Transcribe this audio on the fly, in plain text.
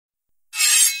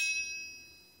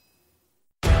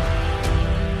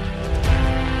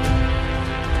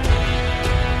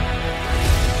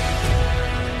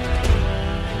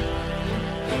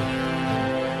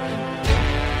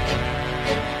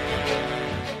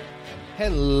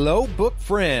Hello, book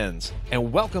friends,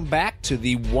 and welcome back to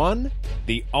the one,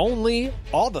 the only,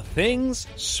 all the things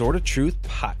Sort of Truth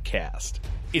podcast.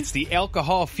 It's the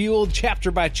alcohol-fueled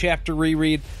chapter-by-chapter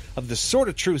reread of the Sort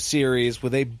of Truth series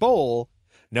with a bowl,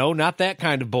 no, not that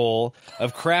kind of bowl,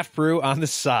 of craft brew on the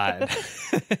side.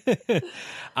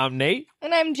 I'm Nate.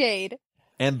 And I'm Jade.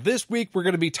 And this week we're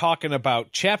going to be talking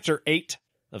about Chapter 8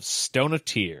 of Stone of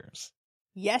Tears.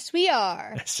 Yes, we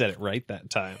are. I said it right that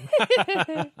time.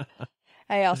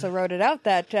 I also wrote it out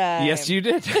that time. Yes, you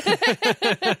did.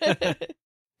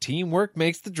 Teamwork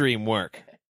makes the dream work.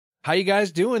 How you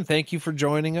guys doing? Thank you for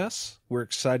joining us. We're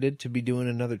excited to be doing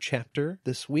another chapter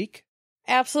this week.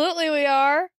 Absolutely, we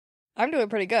are. I'm doing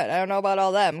pretty good. I don't know about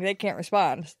all them. They can't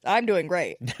respond. I'm doing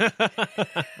great.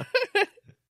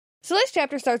 So this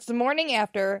chapter starts the morning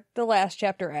after the last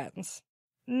chapter ends.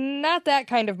 Not that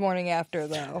kind of morning after,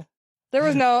 though. There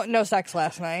was no sex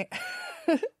last night.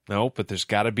 No, but there's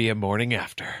got to be a morning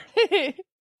after.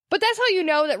 But that's how you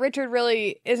know that Richard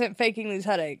really isn't faking these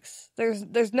headaches.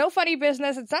 There's no funny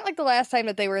business. It's not like the last time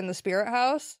that they were in the spirit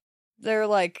house. They're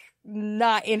like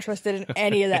not interested in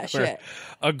any of that shit.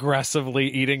 Aggressively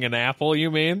eating an apple,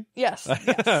 you mean? Yes.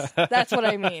 That's what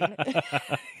I mean.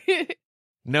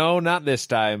 No, not this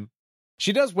time.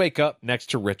 She does wake up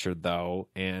next to Richard, though,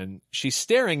 and she's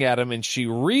staring at him, and she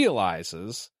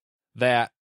realizes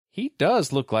that he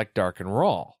does look like Dark and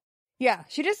Rawl. Yeah,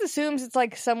 she just assumes it's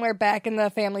like somewhere back in the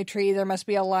family tree there must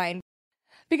be a line.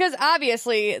 Because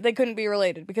obviously they couldn't be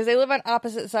related, because they live on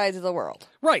opposite sides of the world.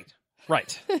 Right.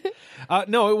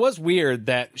 No, it was weird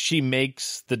that she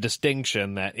makes the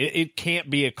distinction that it can't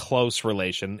be a close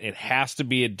relation. It has to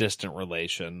be a distant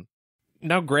relation.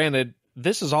 Now, granted,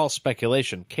 this is all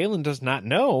speculation. Kaylin does not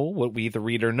know what we, the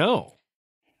reader, know.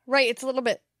 Right, it's a little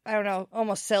bit, I don't know,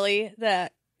 almost silly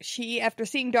that she, after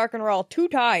seeing Dark and Rawl 2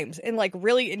 times in like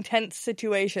really intense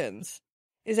situations,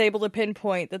 is able to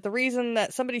pinpoint that the reason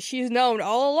that somebody she's known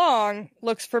all along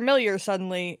looks familiar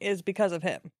suddenly is because of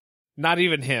him. Not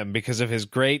even him, because of his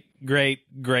great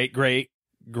granddaddy.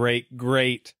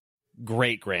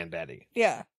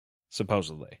 Yeah.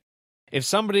 Supposedly. If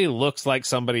somebody looks like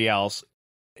somebody else,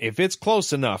 if it's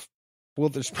close enough, well,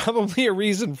 there's probably a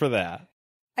reason for that.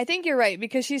 I think you're right,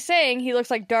 because she's saying he looks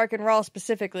like Dark and Rawl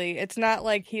specifically. It's not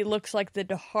like he looks like the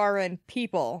Daharan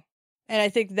people. And I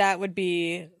think that would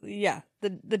be,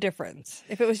 the difference.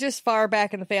 If it was just far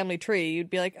back in the family tree, you'd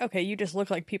be like, okay, you just look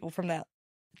like people from that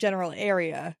general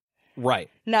area. Right.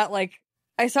 Not like,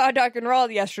 I saw Dark and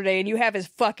Rawl yesterday and you have his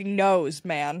fucking nose,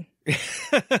 man.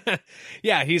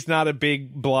 Yeah, he's not a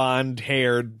big,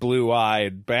 blonde-haired,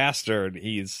 blue-eyed bastard.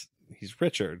 He's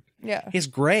Richard. Yeah. He has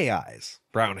gray eyes,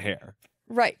 brown hair.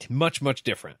 Right. Much, much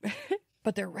different.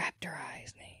 But they're raptor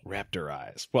eyes, Nate. Raptor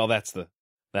eyes. Well, that's the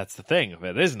thing of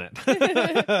it, isn't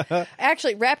it?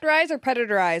 Actually, raptor eyes or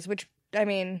predator eyes, which, I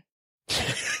mean...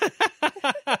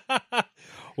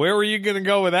 Where were you going to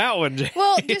go with that one, Jay?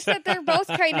 Well, just that they're both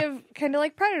kind of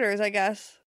like predators, I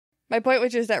guess. My point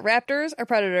was just that raptors are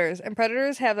predators, and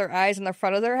predators have their eyes in the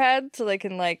front of their head so they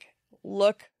can, like,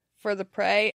 look for the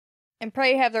prey, and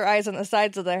prey have their eyes on the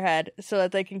sides of their head so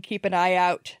that they can keep an eye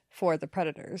out for the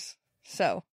predators.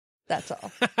 So, that's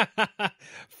all.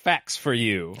 Facts for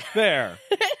you. There.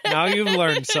 Now you've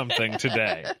learned something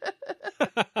today.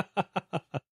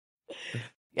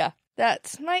 Yeah,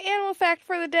 that's my animal fact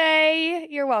for the day.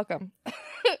 You're welcome.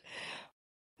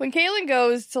 When Kaylin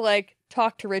goes to, like,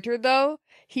 talk to Richard, though,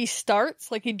 he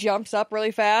starts, like, he jumps up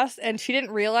really fast, and she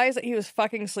didn't realize that he was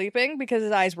fucking sleeping because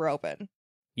his eyes were open.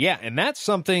 Yeah, and that's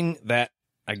something that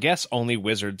I guess only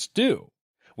wizards do.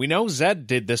 We know Zed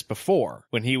did this before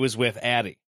when he was with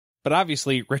Addie. But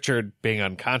obviously, Richard, being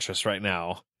unconscious right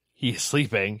now, he's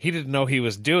sleeping. He didn't know he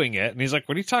was doing it. And he's like,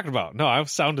 what are you talking about? No, I was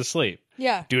sound asleep.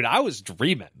 Yeah. Dude, I was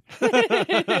dreaming.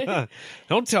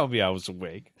 Don't tell me I was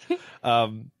awake.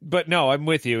 But no, I'm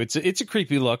with you. It's a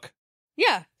creepy look.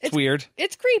 Yeah. It's weird.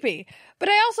 It's creepy. But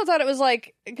I also thought it was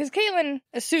like, because Caitlin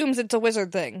assumes it's a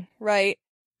wizard thing, right?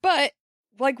 But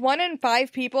like 1 in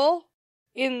 5 people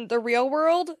in the real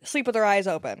world sleep with their eyes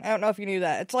open. I don't know if you knew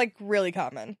that. It's like really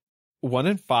common. 1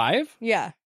 in 5?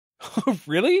 Yeah.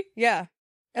 Really? Yeah.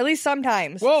 At least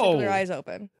sometimes. Whoa. Sleep with their eyes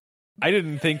open. I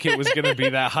didn't think it was going to be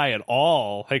that high at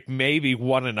all. Like maybe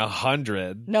 1 in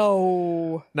 100.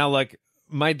 No. Now, like,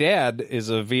 my dad is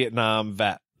a Vietnam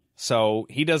vet. So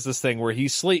he does this thing where he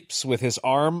sleeps with his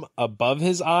arm above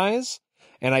his eyes.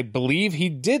 And I believe he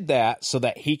did that so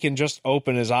that he can just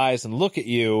open his eyes and look at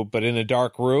you. But in a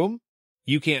dark room,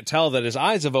 you can't tell that his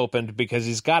eyes have opened because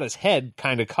he's got his head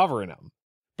kind of covering him.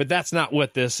 But that's not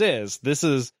what this is. This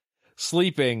is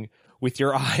sleeping with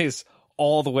your eyes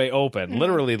all the way open,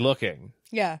 literally looking.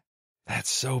 Yeah. That's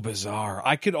so bizarre.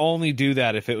 I could only do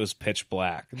that if it was pitch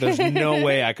black. There's no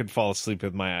way I could fall asleep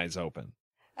with my eyes open.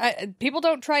 People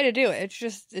don't try to do it.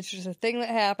 It's just a thing that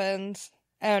happens.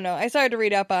 I don't know. I started to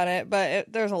read up on it,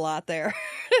 but there's a lot there.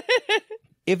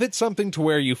 If it's something to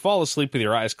where you fall asleep with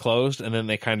your eyes closed and then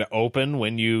they kind of open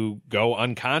when you go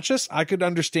unconscious, I could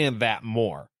understand that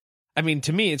more. I mean,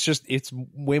 to me, it's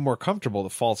way more comfortable to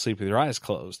fall asleep with your eyes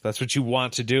closed. That's what you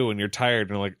want to do when you're tired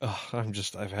and you're like, oh,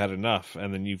 I've had enough.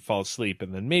 And then you fall asleep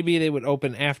and then maybe they would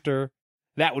open after.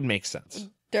 That would make sense.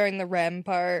 During the REM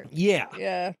part. Yeah.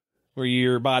 Yeah. Where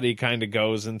your body kind of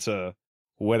goes into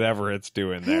whatever it's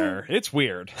doing there. It's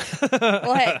weird.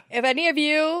 Well, hey, if any of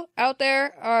you out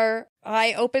there are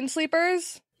eye open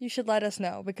sleepers, you should let us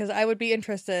know because I would be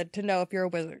interested to know if you're a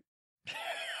wizard.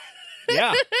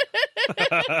 Yeah.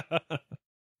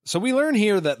 So we learn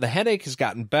here that the headache has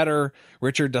gotten better.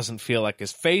 Richard doesn't feel like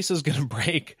his face is going to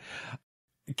break.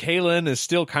 Kaylin is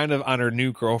still kind of on her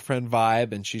new girlfriend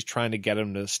vibe, and she's trying to get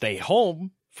him to stay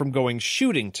home from going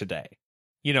shooting today.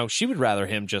 You know, she would rather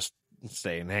him just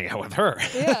stay and hang out with her.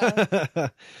 Yeah.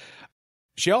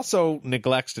 She also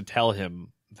neglects to tell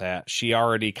him that she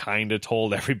already kind of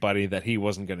told everybody that he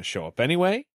wasn't going to show up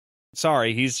anyway.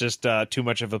 Sorry, he's just too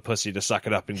much of a pussy to suck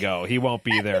it up and go. He won't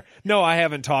be there. No, I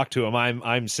haven't talked to him.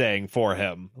 I'm saying for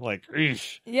him. Like,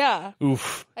 eesh. Yeah.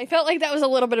 Oof. I felt like that was a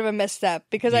little bit of a misstep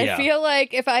because I feel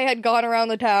like if I had gone around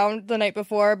the town the night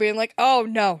before being like, oh,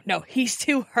 no, he's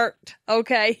too hurt.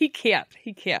 Okay, he can't.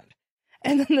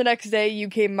 And then the next day you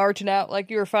came marching out like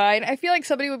you were fine. I feel like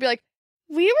somebody would be like,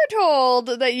 we were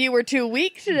told that you were too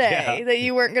weak today, that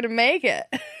you weren't going to make it.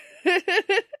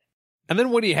 And then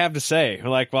what do you have to say?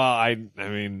 Like, well, I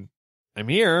mean, I'm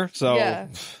here, so... Yeah,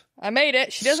 I made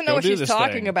it. She doesn't know what she's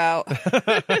talking about.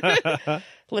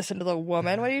 Listen to the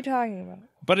woman. What are you talking about?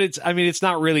 But it's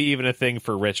not really even a thing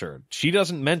for Richard. She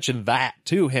doesn't mention that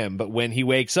to him, but when he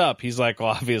wakes up, he's like, well,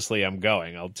 obviously I'm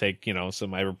going. I'll take, some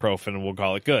ibuprofen and we'll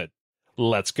call it good.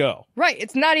 Let's go. Right.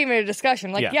 It's not even a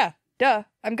discussion. Like, yeah duh,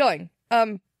 I'm going.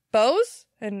 Bows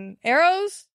and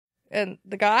arrows and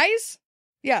the guys?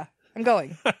 Yeah. I'm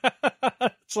going.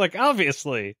 It's like,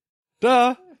 obviously.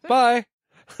 Duh. Bye.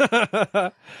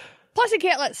 Plus, he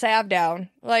can't let Sav down.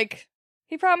 Like,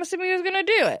 he promised him he was going to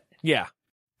do it. Yeah.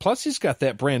 Plus, he's got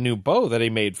that brand new bow that he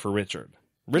made for Richard.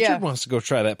 Richard wants to go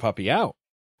try that puppy out.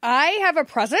 I have a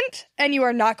present, and you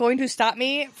are not going to stop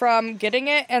me from getting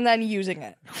it and then using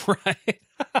it. Right.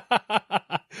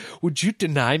 Would you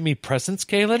deny me presents,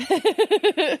 Kaylin?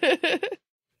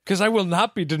 Because I will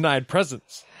not be denied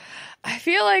presents. I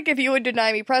feel like if you would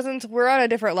deny me presents, we're on a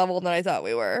different level than I thought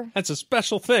we were. That's a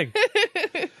special thing.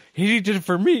 He did it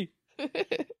for me.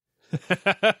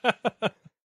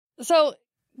 So,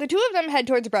 the two of them head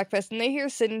towards breakfast, and they hear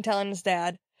Sidon telling his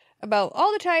dad about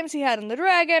all the times he had on the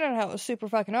dragon and how it was super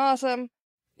fucking awesome.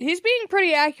 He's being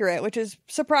pretty accurate, which is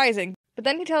surprising. But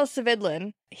then he tells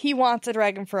Savidlin he wants a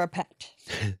dragon for a pet.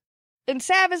 And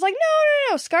Sav is like,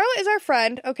 no. Scarlet is our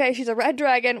friend. Okay, she's a red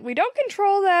dragon. We don't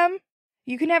control them.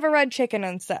 You can have a red chicken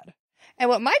instead. And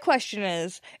what my question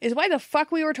is why the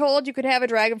fuck we were told you could have a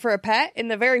dragon for a pet in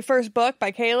the very first book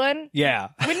by Kaylin? Yeah.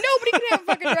 When nobody can have a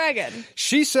fucking dragon.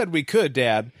 She said we could,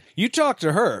 Dad. You talked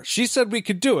to her. She said we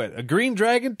could do it. A green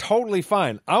dragon? Totally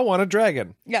fine. I want a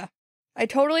dragon. Yeah. I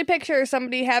totally picture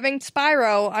somebody having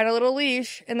Spyro on a little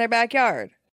leash in their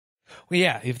backyard. Well,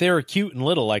 yeah, if they were cute and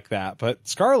little like that. But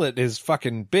Scarlet is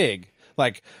fucking big.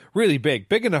 Like, really big.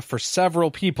 Big enough for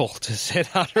several people to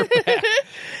sit on her back.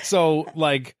 So,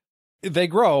 like, they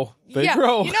grow. They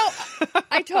grow.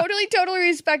 I totally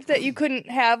respect that you couldn't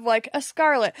have, like, a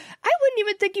Scarlet. I wouldn't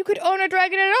even think you could own a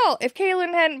dragon at all if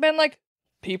Kaylin hadn't been like,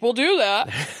 people do that.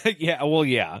 Yeah, well,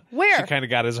 yeah. Where? She kind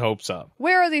of got his hopes up.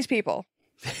 Where are these people?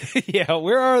 Yeah,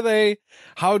 where are they?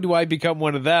 How do I become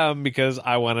one of them because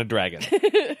I want a dragon?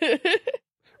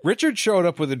 Richard showed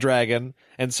up with a dragon,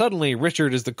 and suddenly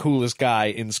Richard is the coolest guy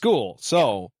in school.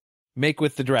 So, make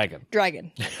with the dragon.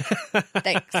 Dragon.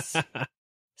 Thanks.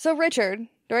 So Richard,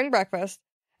 during breakfast,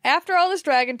 after all this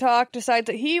dragon talk, decides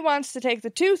that he wants to take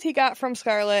the tooth he got from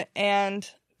Scarlet and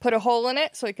put a hole in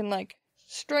it so he can, like,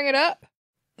 string it up.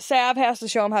 Sav has to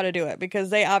show him how to do it because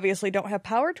they obviously don't have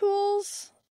power tools.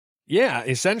 Yeah,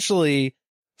 essentially,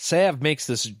 Sav makes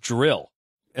this drill.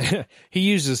 He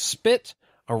uses spit,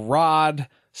 a rod,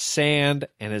 sand,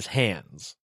 and his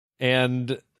hands.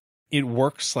 And it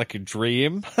works like a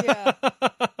dream. Yeah.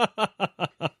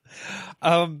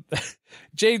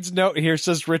 Jade's note here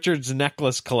says Richard's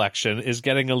necklace collection is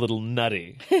getting a little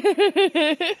nutty.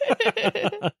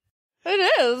 It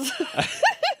is.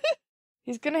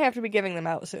 He's going to have to be giving them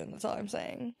out soon. That's all I'm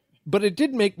saying. But it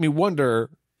did make me wonder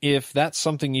if that's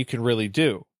something you can really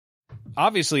do.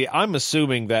 Obviously, I'm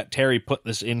assuming that Terry put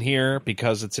this in here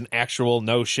because it's an actual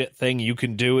no shit thing you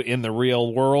can do in the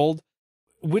real world,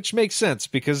 which makes sense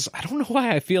because I don't know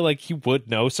why I feel like he would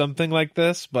know something like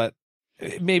this, but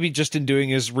maybe just in doing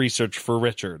his research for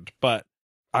Richard. But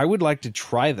I would like to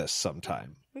try this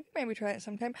sometime. We can maybe try it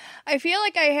sometime. I feel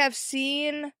like I have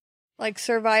seen like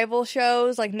survival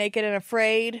shows like Naked and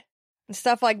Afraid and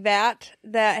stuff like that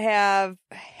have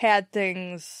had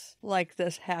things like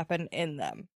this happen in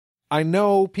them. I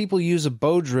know people use a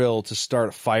bow drill to start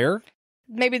a fire.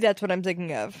 Maybe that's what I'm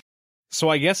thinking of. So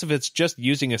I guess if it's just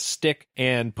using a stick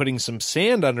and putting some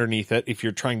sand underneath it, if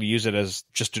you're trying to use it as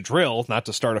just a drill, not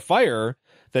to start a fire,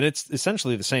 then it's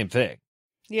essentially the same thing.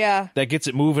 Yeah. That gets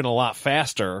it moving a lot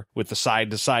faster with the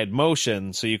side-to-side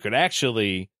motion, so you could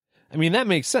actually... I mean, that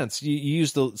makes sense. You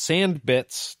use the sand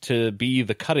bits to be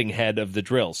the cutting head of the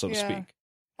drill, so to speak.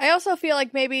 I also feel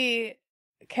like maybe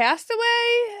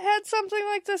Castaway had something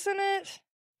like this in it.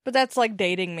 But that's like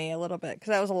dating me a little bit, because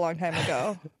that was a long time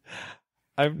ago.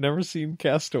 I've never seen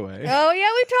Castaway. Oh, yeah,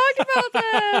 we talked about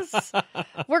this.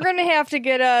 We're going to have to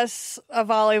get us a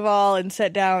volleyball and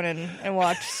sit down and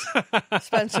watch,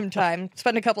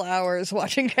 spend a couple hours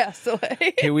watching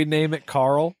Castaway. Can we name it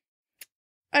Carl?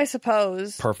 I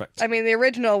suppose. Perfect. I mean, the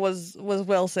original was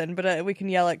Wilson, but we can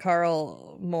yell at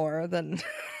Carl more than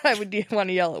I would want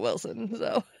to yell at Wilson.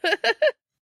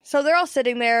 So they're all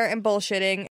sitting there and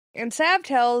bullshitting. And Sav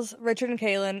tells Richard and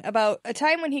Kaylin about a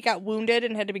time when he got wounded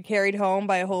and had to be carried home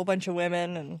by a whole bunch of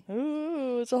women.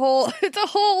 And it's a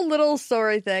whole little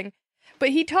story thing. But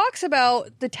he talks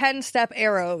about the 10-step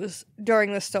arrows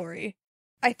during the story.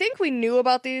 I think we knew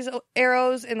about these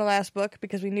arrows in the last book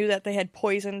because we knew that they had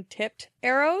poison-tipped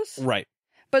arrows. Right.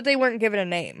 But they weren't given a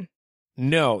name.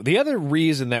 No. The other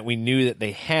reason that we knew that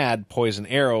they had poison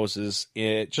arrows is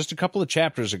just a couple of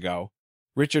chapters ago,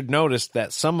 Richard noticed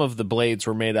that some of the blades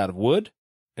were made out of wood,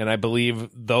 and I believe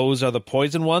those are the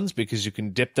poison ones because you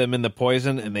can dip them in the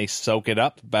poison and they soak it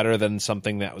up better than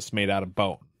something that was made out of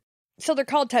bone. So they're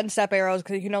called 10-step arrows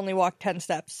because you can only walk 10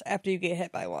 steps after you get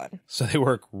hit by one. So they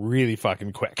work really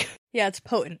fucking quick. Yeah, it's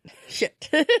potent. Shit.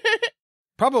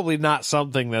 Probably not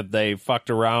something that they fucked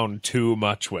around too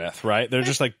much with, right? They're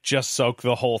just soak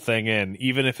the whole thing in,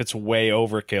 even if it's way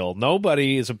overkill.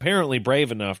 Nobody is apparently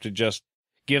brave enough to just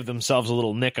give themselves a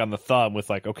little nick on the thumb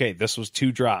with like, okay, this was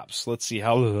 2 drops. Let's see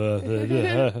how...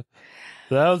 That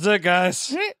was it,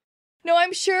 guys. No,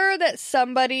 I'm sure that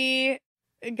somebody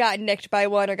got nicked by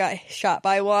one or got shot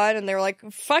by one, and they were like,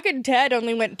 fucking Ted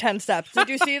only went 10 steps. Did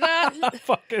you see that?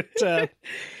 Fucking Ted.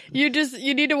 You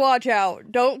need to watch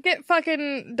out. Don't get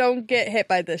hit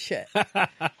by this shit.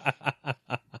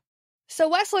 So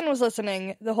Wesleyan was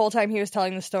listening the whole time he was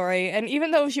telling the story, and even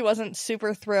though she wasn't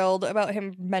super thrilled about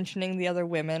him mentioning the other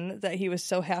women that he was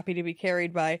so happy to be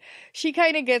carried by, she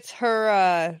kind of gets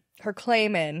her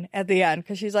claim in at the end,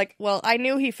 because she's like, well, I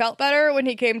knew he felt better when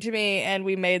he came to me and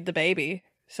we made the baby.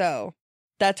 So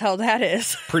that's how that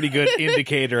is. Pretty good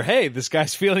indicator. Hey, this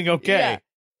guy's feeling okay.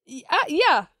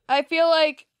 Yeah. I feel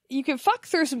like you can fuck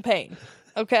through some pain.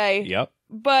 Okay. Yep.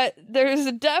 But there's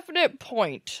a definite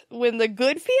point when the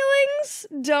good feelings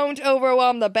don't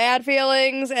overwhelm the bad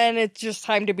feelings and it's just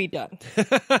time to be done.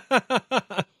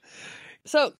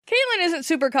 So Caitlin isn't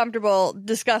super comfortable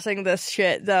discussing this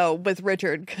shit, though, with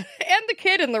Richard and the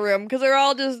kid in the room, because they're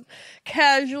all just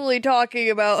casually talking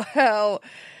about how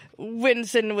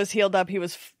Winston was healed up.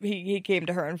 He came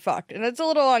to her and fucked. And it's a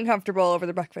little uncomfortable over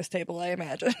the breakfast table, I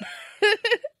imagine.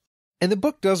 And the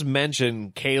book does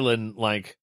mention Kaylin,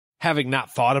 like, having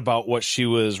not thought about what she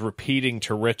was repeating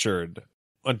to Richard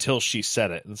until she said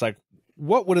it. And it's like,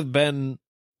 what would have been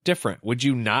different? Would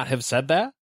you not have said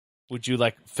that? Would you,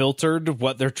 like, filtered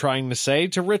what they're trying to say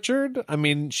to Richard? I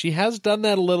mean, she has done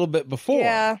that a little bit before.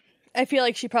 Yeah. I feel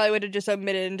like she probably would have just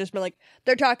omitted and just been like,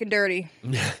 they're talking dirty.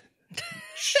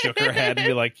 Shook her head and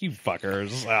be like, you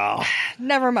fuckers. Oh.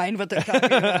 Never mind what they're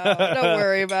talking about. Don't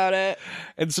worry about it.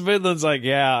 And Svindlin's like,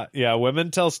 yeah,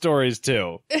 women tell stories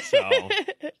too. So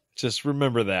just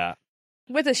remember that.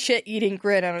 With a shit-eating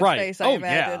grin on his face, I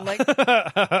imagine.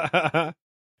 Yeah.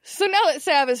 So now that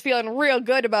Sav is feeling real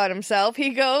good about himself,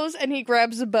 he goes and he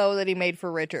grabs the bow that he made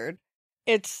for Richard.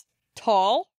 It's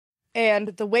tall, and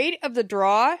the weight of the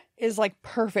draw is, like,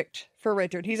 perfect for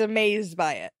Richard. He's amazed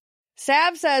by it.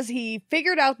 Sav says he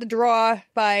figured out the draw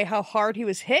by how hard he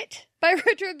was hit by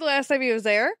Richard the last time he was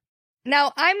there.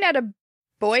 Now, I'm not a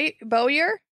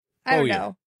bowyer. I don't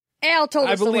know. Al told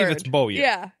us the word. I believe it's bowyer.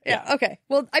 Yeah. Okay.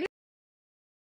 Well, I'm